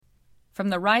From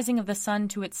the rising of the sun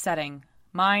to its setting,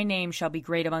 my name shall be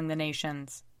great among the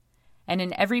nations. And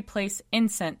in every place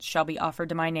incense shall be offered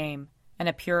to my name, and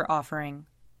a pure offering.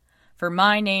 For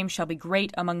my name shall be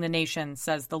great among the nations,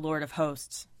 says the Lord of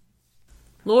hosts.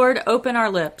 Lord, open our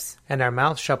lips, and our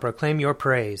mouth shall proclaim your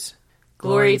praise.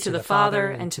 Glory to the Father,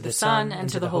 and to the Son, and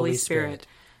to the Holy Spirit,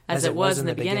 as it was in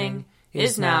the beginning,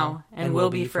 is now, and will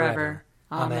be forever.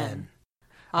 Amen.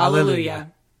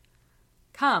 Alleluia.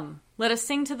 Come, let us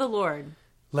sing to the Lord.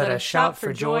 Let us shout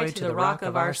for joy to the rock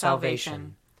of our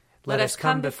salvation. Let us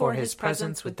come before his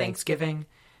presence with thanksgiving,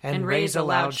 and raise a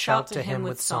loud shout to him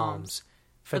with psalms.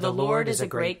 For the Lord is a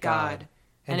great God,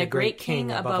 and a great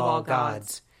King above all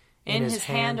gods. In his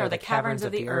hand are the caverns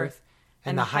of the earth,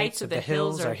 and the heights of the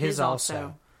hills are his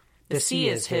also. The sea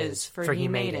is his, for he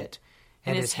made it,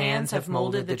 and his hands have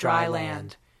molded the dry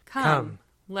land. Come,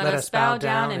 let us bow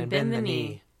down and bend the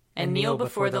knee, and kneel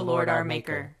before the Lord our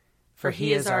Maker. For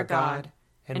he is our God,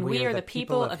 and we are the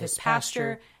people of his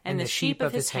pasture and the sheep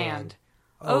of his hand.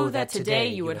 Oh, that today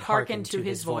you would hearken to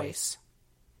his voice.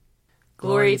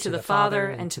 Glory to the Father,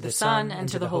 and to the Son, and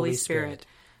to the Holy Spirit,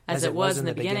 as it was in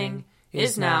the beginning,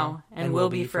 is now, and will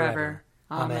be forever.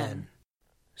 Amen.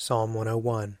 Psalm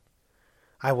 101.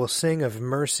 I will sing of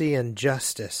mercy and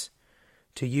justice.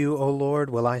 To you, O Lord,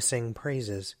 will I sing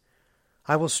praises.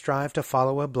 I will strive to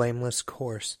follow a blameless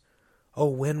course. O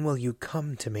when will you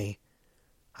come to me?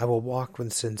 I will walk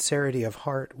with sincerity of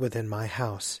heart within my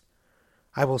house.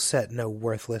 I will set no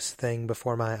worthless thing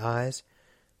before my eyes.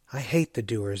 I hate the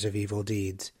doers of evil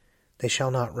deeds. They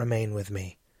shall not remain with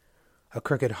me. A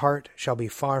crooked heart shall be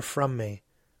far from me.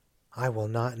 I will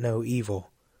not know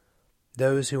evil.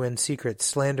 Those who in secret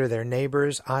slander their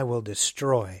neighbors I will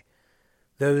destroy.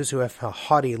 Those who have a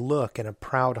haughty look and a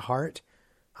proud heart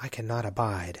I cannot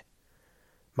abide.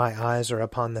 My eyes are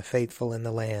upon the faithful in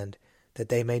the land, that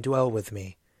they may dwell with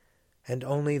me. And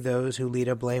only those who lead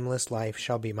a blameless life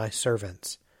shall be my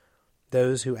servants.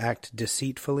 Those who act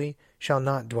deceitfully shall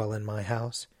not dwell in my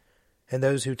house, and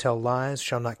those who tell lies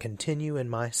shall not continue in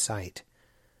my sight.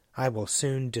 I will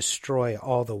soon destroy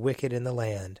all the wicked in the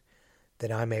land,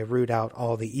 that I may root out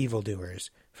all the evildoers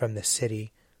from the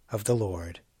city of the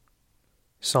Lord.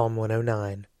 Psalm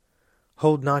 109.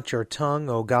 Hold not your tongue,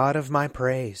 O God of my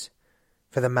praise.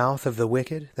 For the mouth of the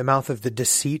wicked, the mouth of the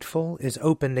deceitful, is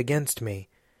opened against me.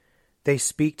 They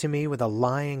speak to me with a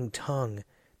lying tongue.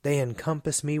 They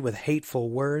encompass me with hateful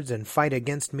words and fight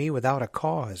against me without a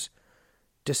cause.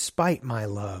 Despite my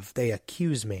love, they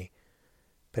accuse me.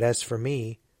 But as for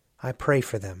me, I pray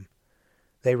for them.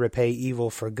 They repay evil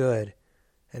for good,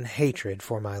 and hatred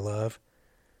for my love.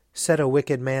 Set a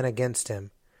wicked man against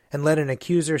him, and let an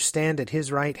accuser stand at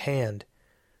his right hand.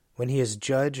 When he is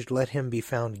judged, let him be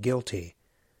found guilty,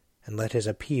 and let his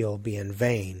appeal be in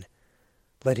vain.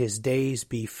 Let his days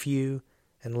be few,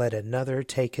 and let another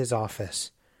take his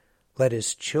office. Let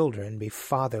his children be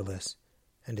fatherless,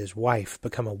 and his wife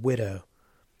become a widow.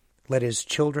 Let his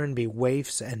children be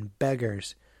waifs and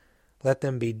beggars. Let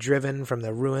them be driven from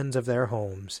the ruins of their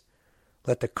homes.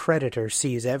 Let the creditor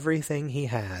seize everything he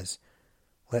has.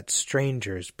 Let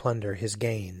strangers plunder his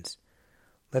gains.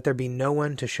 Let there be no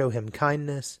one to show him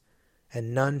kindness,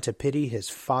 and none to pity his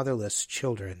fatherless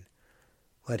children.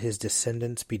 Let his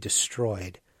descendants be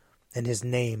destroyed, and his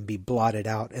name be blotted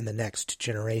out in the next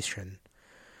generation.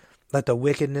 Let the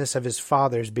wickedness of his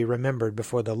fathers be remembered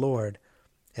before the Lord,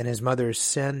 and his mother's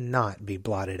sin not be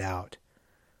blotted out.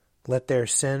 Let their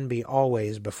sin be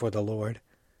always before the Lord,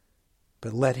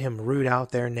 but let him root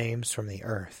out their names from the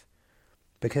earth,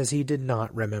 because he did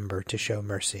not remember to show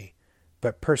mercy,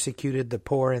 but persecuted the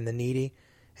poor and the needy,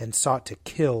 and sought to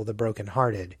kill the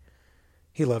broken-hearted.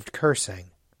 He loved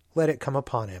cursing. Let it come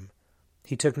upon him.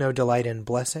 He took no delight in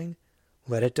blessing.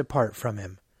 Let it depart from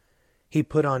him. He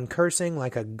put on cursing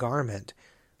like a garment.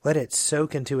 Let it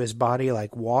soak into his body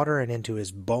like water, and into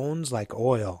his bones like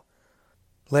oil.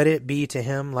 Let it be to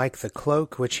him like the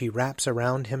cloak which he wraps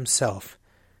around himself,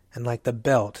 and like the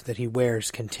belt that he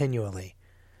wears continually.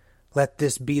 Let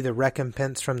this be the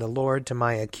recompense from the Lord to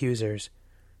my accusers,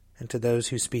 and to those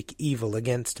who speak evil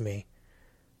against me.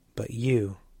 But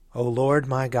you, O Lord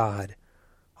my God,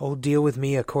 O deal with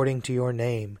me according to your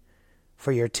name.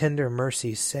 For your tender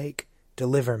mercy's sake,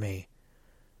 deliver me.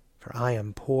 For I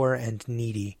am poor and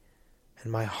needy,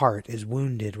 and my heart is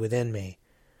wounded within me.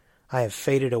 I have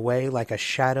faded away like a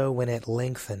shadow when it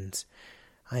lengthens.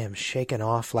 I am shaken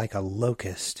off like a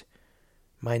locust.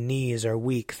 My knees are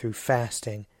weak through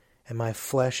fasting, and my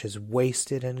flesh is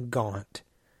wasted and gaunt.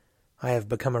 I have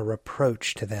become a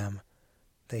reproach to them.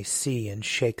 They see and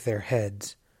shake their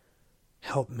heads.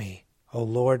 Help me, O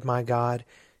Lord my God,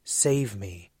 save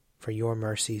me for your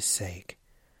mercy's sake.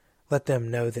 Let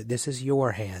them know that this is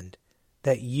your hand,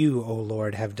 that you, O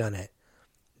Lord, have done it.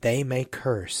 They may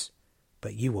curse,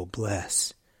 but you will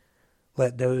bless.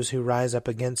 Let those who rise up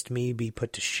against me be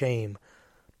put to shame,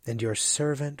 and your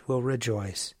servant will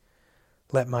rejoice.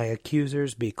 Let my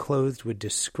accusers be clothed with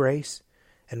disgrace,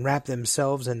 and wrap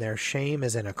themselves in their shame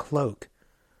as in a cloak.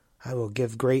 I will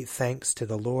give great thanks to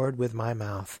the Lord with my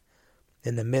mouth.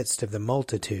 In the midst of the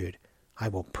multitude I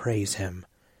will praise him,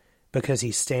 because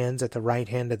he stands at the right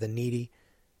hand of the needy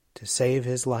to save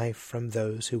his life from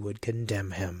those who would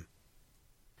condemn him.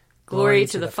 Glory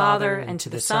to the Father, and to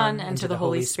the Son, and to the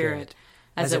Holy Spirit,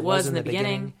 as it was in the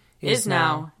beginning, is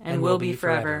now, and will be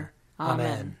forever.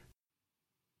 Amen.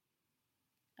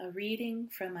 A reading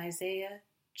from Isaiah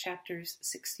chapters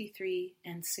 63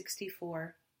 and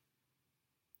 64.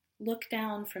 Look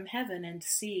down from heaven and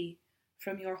see,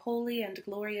 from your holy and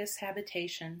glorious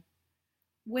habitation.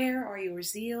 Where are your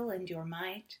zeal and your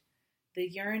might, the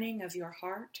yearning of your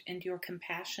heart and your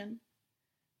compassion?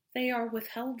 They are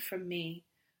withheld from me,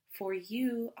 for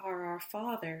you are our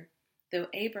Father, though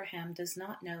Abraham does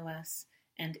not know us,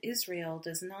 and Israel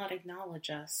does not acknowledge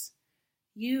us.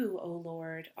 You, O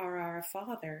Lord, are our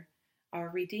Father, our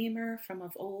Redeemer from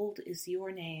of old is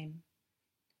your name.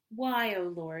 Why, O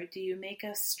Lord, do you make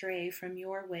us stray from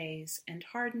your ways and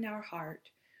harden our heart,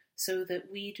 so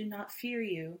that we do not fear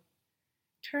you?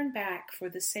 Turn back for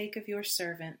the sake of your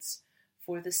servants,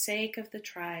 for the sake of the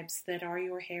tribes that are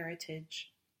your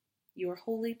heritage. Your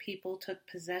holy people took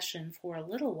possession for a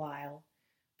little while,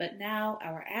 but now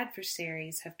our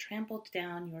adversaries have trampled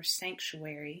down your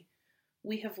sanctuary.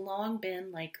 We have long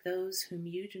been like those whom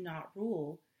you do not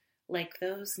rule, like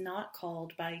those not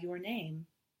called by your name.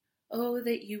 Oh,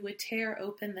 that you would tear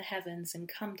open the heavens and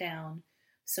come down,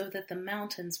 so that the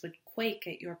mountains would quake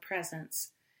at your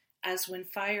presence, as when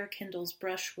fire kindles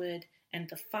brushwood and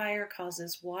the fire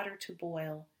causes water to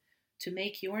boil, to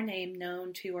make your name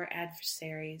known to your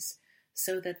adversaries,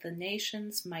 so that the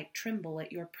nations might tremble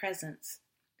at your presence.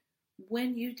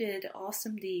 When you did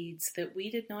awesome deeds that we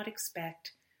did not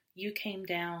expect, you came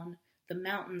down, the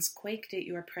mountains quaked at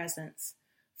your presence.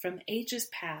 From ages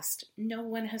past, no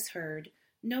one has heard,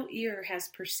 no ear has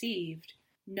perceived,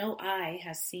 no eye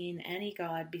has seen any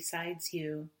God besides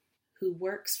you, who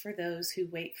works for those who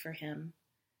wait for him.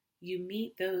 You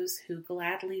meet those who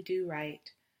gladly do right,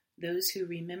 those who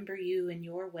remember you in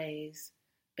your ways.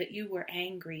 But you were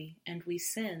angry, and we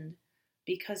sinned.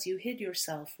 Because you hid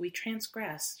yourself, we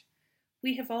transgressed.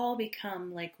 We have all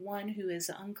become like one who is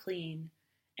unclean,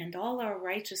 and all our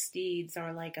righteous deeds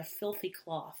are like a filthy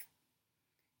cloth.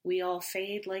 We all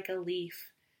fade like a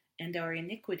leaf, and our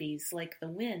iniquities like the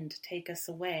wind take us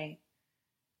away.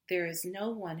 There is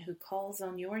no one who calls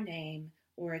on your name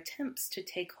or attempts to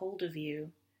take hold of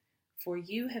you, for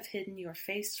you have hidden your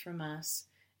face from us,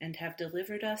 and have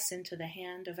delivered us into the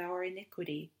hand of our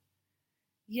iniquity.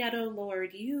 Yet, O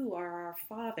Lord, you are our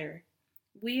Father.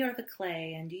 We are the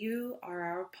clay, and you are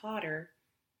our potter.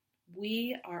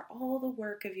 We are all the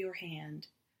work of your hand.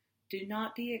 Do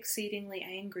not be exceedingly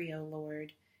angry, O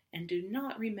Lord, and do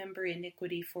not remember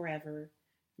iniquity forever.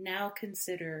 Now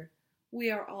consider,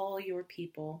 we are all your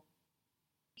people.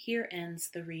 Here ends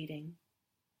the reading.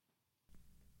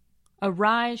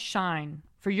 Arise, shine,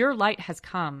 for your light has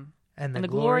come, and the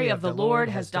glory of the Lord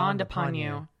has dawned upon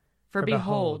you. For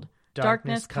behold,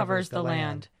 darkness covers the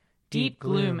land, deep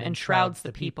gloom enshrouds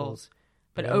the peoples.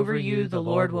 But over you the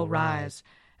Lord will rise,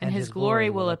 and his glory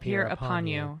will appear upon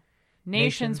you.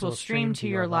 Nations will stream to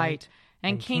your light,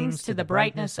 and kings to the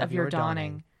brightness of your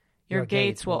dawning. Your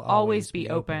gates will always be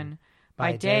open.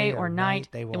 By day or night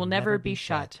they will never be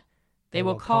shut. They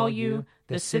will call you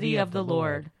the city of the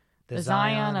Lord, the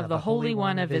Zion of the Holy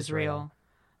One of Israel.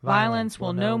 Violence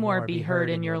will no more be heard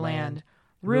in your land,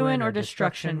 ruin or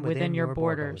destruction within your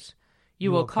borders.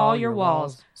 You will call your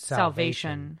walls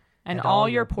salvation, and all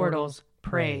your portals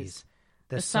praise.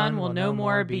 The sun will no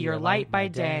more be your light by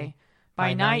day.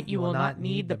 By night you will not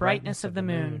need the brightness of the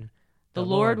moon. The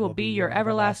Lord will be your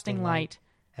everlasting light,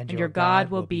 and your God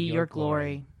will be your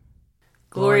glory.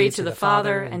 Glory to the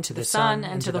Father, and to the Son,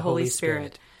 and to the Holy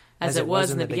Spirit, as it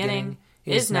was in the beginning,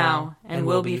 is now, and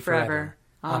will be forever.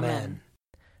 Amen.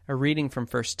 A reading from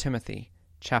 1 Timothy,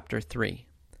 chapter 3.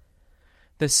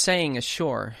 This saying is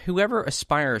sure, whoever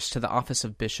aspires to the office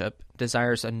of bishop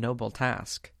desires a noble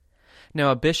task.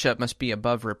 Now a bishop must be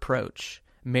above reproach,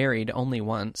 married only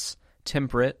once,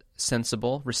 temperate,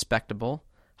 sensible, respectable,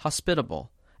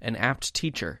 hospitable, an apt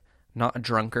teacher, not a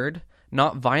drunkard,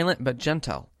 not violent but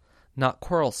gentle, not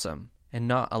quarrelsome, and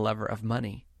not a lover of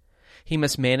money. He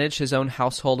must manage his own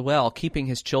household well, keeping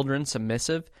his children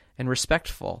submissive and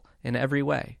respectful in every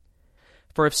way.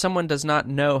 For if someone does not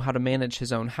know how to manage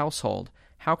his own household,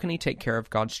 how can he take care of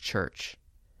God's church?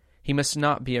 He must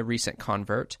not be a recent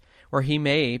convert, or he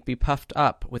may be puffed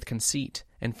up with conceit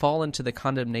and fall into the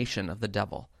condemnation of the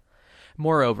devil.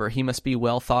 Moreover, he must be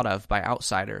well thought of by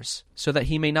outsiders, so that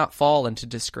he may not fall into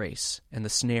disgrace and the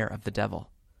snare of the devil.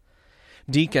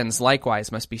 Deacons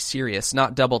likewise must be serious,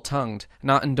 not double-tongued,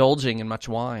 not indulging in much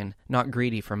wine, not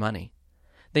greedy for money.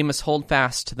 They must hold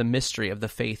fast to the mystery of the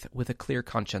faith with a clear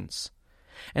conscience.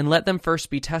 And let them first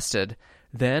be tested.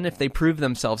 Then, if they prove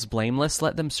themselves blameless,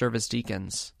 let them serve as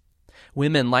deacons.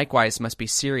 Women likewise must be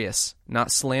serious,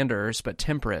 not slanderers, but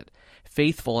temperate,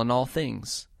 faithful in all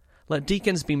things. Let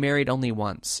deacons be married only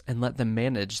once, and let them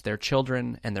manage their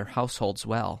children and their households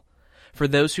well. For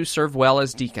those who serve well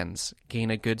as deacons gain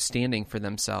a good standing for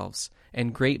themselves,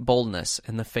 and great boldness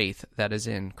in the faith that is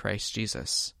in Christ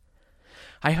Jesus.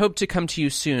 I hope to come to you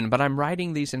soon, but I'm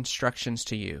writing these instructions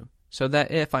to you, so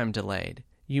that if I'm delayed,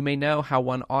 you may know how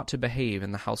one ought to behave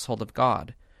in the household of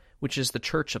God, which is the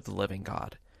church of the living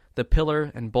God, the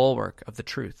pillar and bulwark of the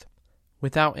truth.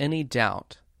 Without any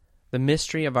doubt, the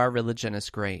mystery of our religion is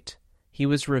great. He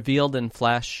was revealed in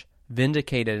flesh,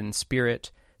 vindicated in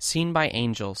spirit, seen by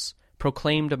angels,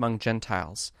 proclaimed among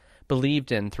Gentiles,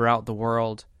 believed in throughout the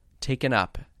world, taken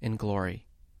up in glory.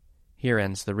 Here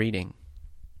ends the reading.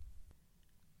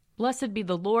 Blessed be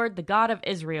the Lord, the God of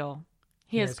Israel.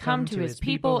 He has come to his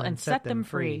people and set them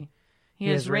free. He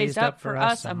has raised up for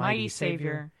us a mighty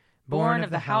Savior, born of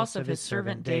the house of his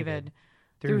servant David.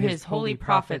 Through his holy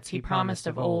prophets he promised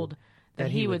of old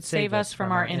that he would save us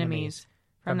from our enemies,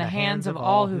 from the hands of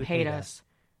all who hate us.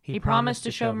 He promised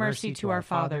to show mercy to our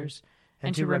fathers,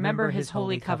 and to remember his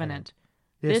holy covenant.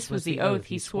 This was the oath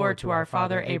he swore to our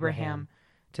father Abraham,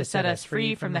 to set us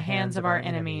free from the hands of our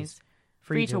enemies,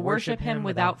 free to worship him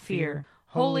without fear,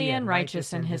 holy and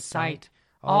righteous in his sight,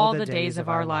 all the days of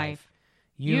our life.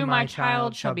 You, my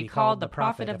child, shall be called the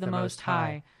prophet of the Most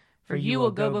High, for you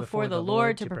will go before the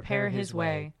Lord to prepare his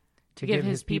way, to give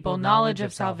his people knowledge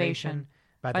of salvation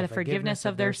by the forgiveness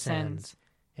of their sins.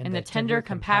 In the tender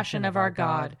compassion of our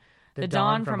God, the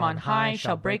dawn from on high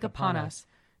shall break upon us,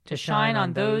 to shine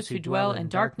on those who dwell in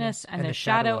darkness and the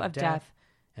shadow of death,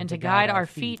 and to guide our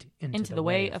feet into the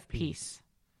way of peace.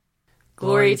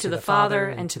 Glory to the Father,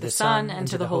 and to the Son, and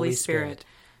to the Holy Spirit,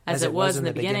 as it was in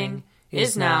the beginning,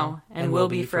 is now, and will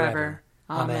be forever.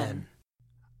 Amen.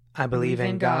 I believe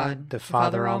in God, the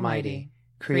Father Almighty,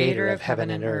 creator of heaven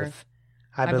and earth.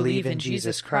 I believe in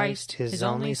Jesus Christ, his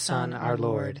only Son, our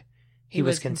Lord. He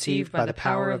was conceived by the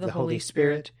power of the Holy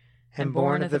Spirit, and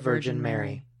born of the Virgin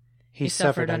Mary. He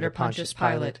suffered under Pontius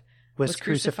Pilate, was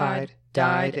crucified,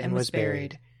 died, and was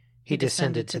buried. He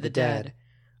descended to the dead.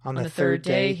 On the third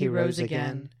day he rose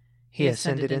again. He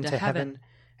ascended into heaven,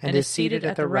 and is seated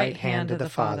at the right hand of the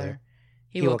Father.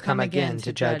 He will come again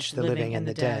to judge the living and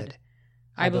the dead.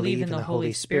 I believe in the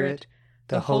Holy Spirit,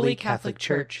 the Holy Catholic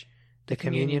Church, the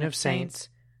communion of saints,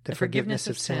 the forgiveness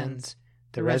of sins,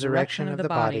 the resurrection of the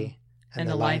body, and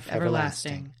the life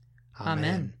everlasting.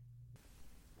 Amen.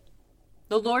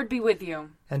 The Lord be with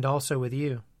you. And also with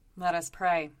you. Let us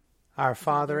pray. Our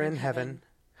Father in heaven,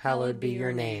 hallowed be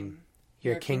your name.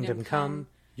 Your kingdom come,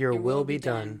 your will be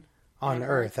done, on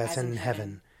earth as in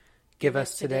heaven. Give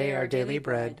us today our daily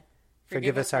bread.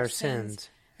 Forgive us our sins,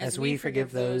 as we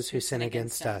forgive those who sin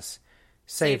against us.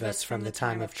 Save us from the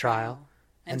time of trial,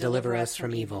 and deliver us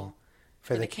from evil.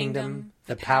 For the kingdom,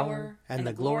 the power, and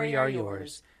the glory are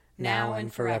yours, now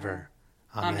and forever.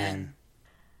 Amen.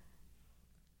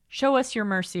 Show us your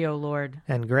mercy, O Lord.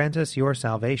 And grant us your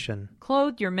salvation.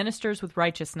 Clothe your ministers with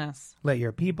righteousness. Let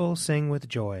your people sing with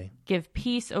joy. Give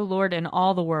peace, O Lord, in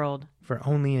all the world. For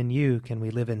only in you can we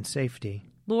live in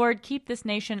safety. Lord, keep this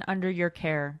nation under your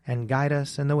care. And guide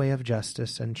us in the way of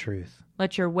justice and truth.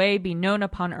 Let your way be known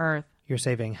upon earth. Your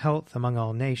saving health among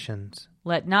all nations.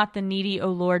 Let not the needy, O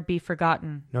Lord, be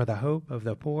forgotten. Nor the hope of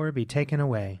the poor be taken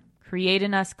away. Create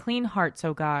in us clean hearts,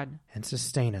 O God. And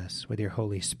sustain us with your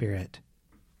Holy Spirit.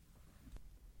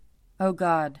 O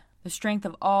God, the strength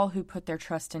of all who put their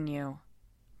trust in you,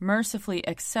 mercifully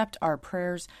accept our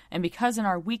prayers, and because in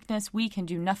our weakness we can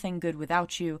do nothing good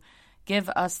without you, give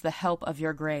us the help of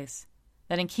your grace,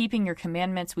 that in keeping your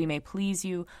commandments we may please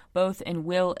you, both in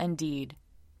will and deed.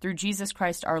 Through Jesus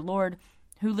Christ our Lord,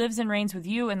 who lives and reigns with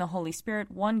you in the Holy Spirit,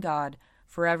 one God,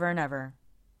 forever and ever.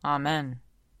 Amen.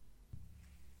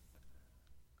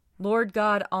 Lord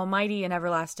God, almighty and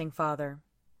everlasting Father,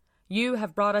 you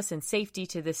have brought us in safety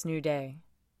to this new day.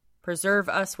 Preserve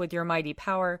us with your mighty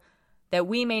power, that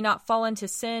we may not fall into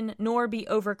sin nor be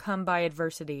overcome by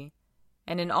adversity.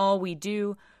 And in all we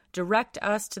do, direct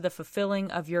us to the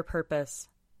fulfilling of your purpose.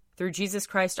 Through Jesus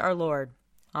Christ our Lord.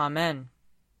 Amen.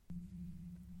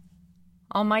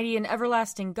 Almighty and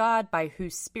everlasting God, by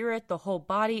whose Spirit the whole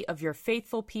body of your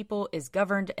faithful people is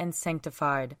governed and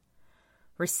sanctified,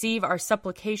 receive our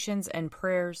supplications and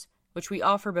prayers, which we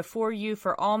offer before you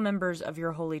for all members of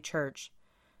your holy church,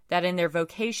 that in their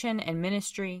vocation and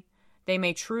ministry they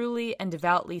may truly and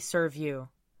devoutly serve you.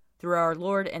 Through our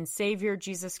Lord and Savior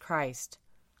Jesus Christ.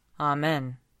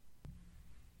 Amen.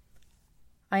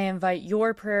 I invite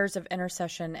your prayers of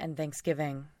intercession and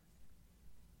thanksgiving.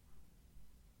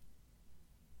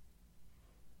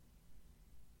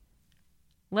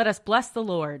 Let us bless the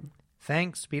Lord.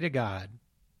 Thanks be to God.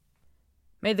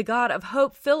 May the God of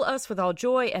hope fill us with all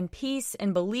joy and peace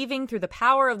in believing through the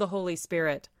power of the Holy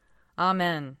Spirit.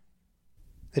 Amen.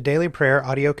 The Daily Prayer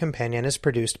audio companion is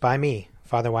produced by me,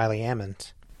 Father Wiley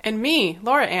Ammons. And me,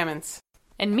 Laura Ammons.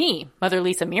 And me, Mother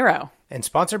Lisa Miro. And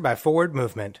sponsored by Forward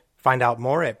Movement. Find out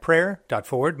more at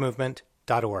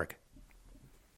prayer.forwardmovement.org.